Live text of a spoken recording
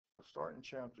Starting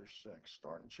chapter 6.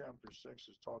 Starting chapter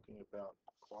 6 is talking about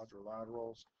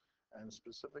quadrilaterals and a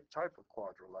specific type of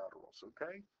quadrilaterals,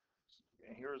 okay?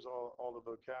 And here's all the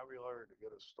vocabulary to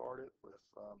get us started with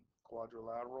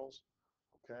quadrilaterals,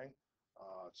 okay?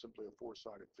 It's simply a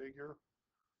four-sided figure,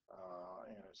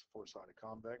 and it's a four-sided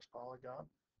convex polygon,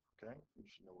 okay? You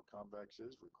should know what convex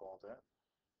is, recall that.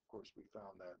 Of course, we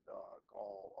found that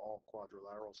all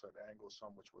quadrilaterals had angles,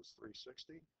 some which was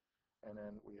 360. And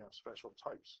then we have special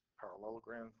types: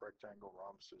 parallelograms, rectangle,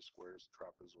 rhombuses, squares,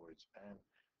 trapezoids, and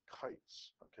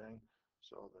kites. Okay,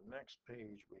 so the next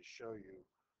page we show you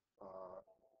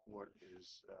what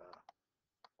is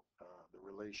the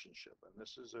relationship, and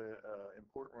this is a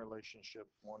important relationship,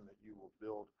 one that you will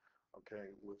build,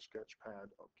 okay, with Sketchpad,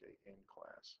 okay, in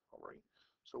class. All right.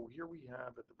 So here we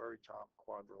have at the very top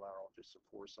quadrilateral, just a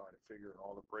four-sided figure, and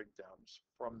all the breakdowns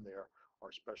from there are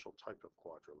special type of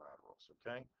quadrilaterals.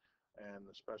 Okay. And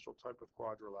the special type of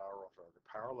quadrilaterals are the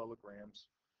parallelograms,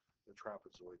 the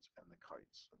trapezoids, and the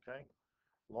kites. Okay?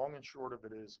 Long and short of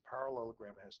it is, a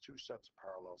parallelogram has two sets of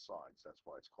parallel sides. That's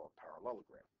why it's called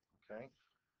parallelogram. Okay?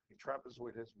 A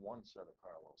trapezoid has one set of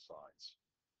parallel sides.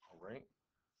 All right?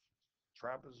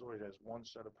 Trapezoid has one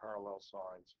set of parallel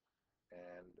sides,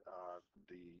 and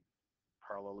the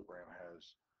parallelogram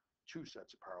has two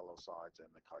sets of parallel sides, and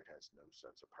the kite has no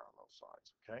sets of parallel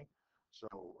sides. Okay?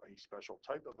 So a special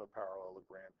type of a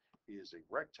parallelogram is a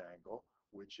rectangle,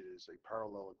 which is a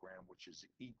parallelogram which is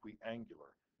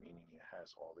equiangular, meaning it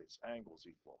has all its angles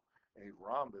equal. A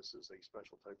rhombus is a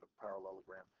special type of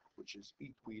parallelogram which is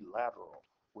equilateral,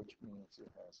 which means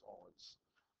it has all its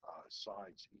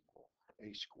sides equal.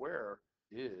 A square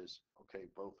is, okay,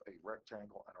 both a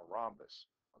rectangle and a rhombus.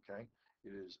 Okay,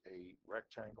 it is a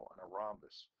rectangle and a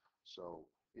rhombus. So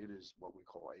it is what we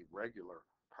call a regular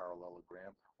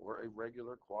parallelogram or a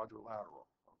regular quadrilateral.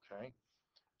 Okay,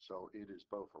 so it is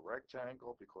both a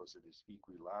rectangle because it is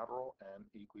equilateral and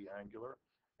equiangular,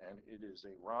 and it is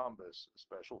a rhombus, a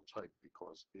special type,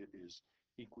 because it is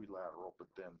equilateral, but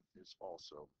then it's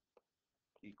also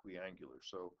equiangular.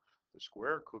 So the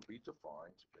square could be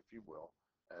defined, if you will,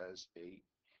 as a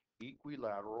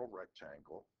equilateral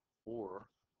rectangle or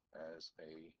as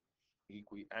a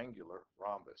equiangular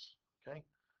rhombus. Okay,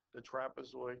 the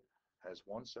trapezoid has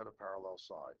one set of parallel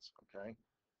sides. Okay,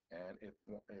 and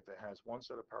if it has one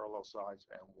set of parallel sides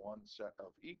and one set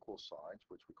of equal sides,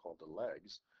 which we call the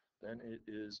legs, then it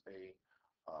is a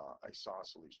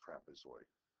isosceles trapezoid.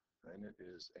 Then it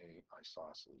is a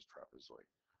isosceles trapezoid.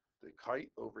 The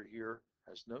kite over here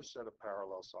has no set of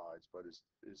parallel sides, but is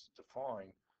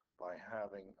defined by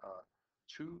having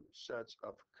two sets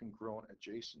of congruent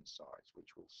adjacent sides, which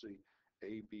we'll see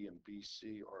AB and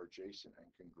BC are adjacent and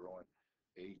congruent.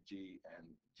 AD and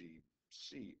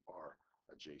DC are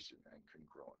adjacent and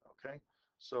congruent. Okay,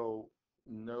 so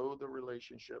know the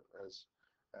relationship as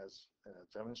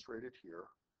demonstrated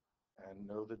here, and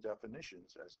know the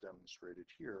definitions as demonstrated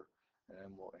here,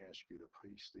 and we'll ask you to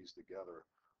piece these together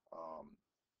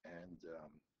and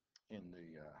in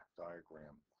the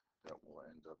diagram that will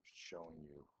end up showing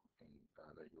you in,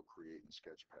 that you'll create in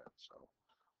Sketchpad. So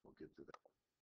we'll get to that.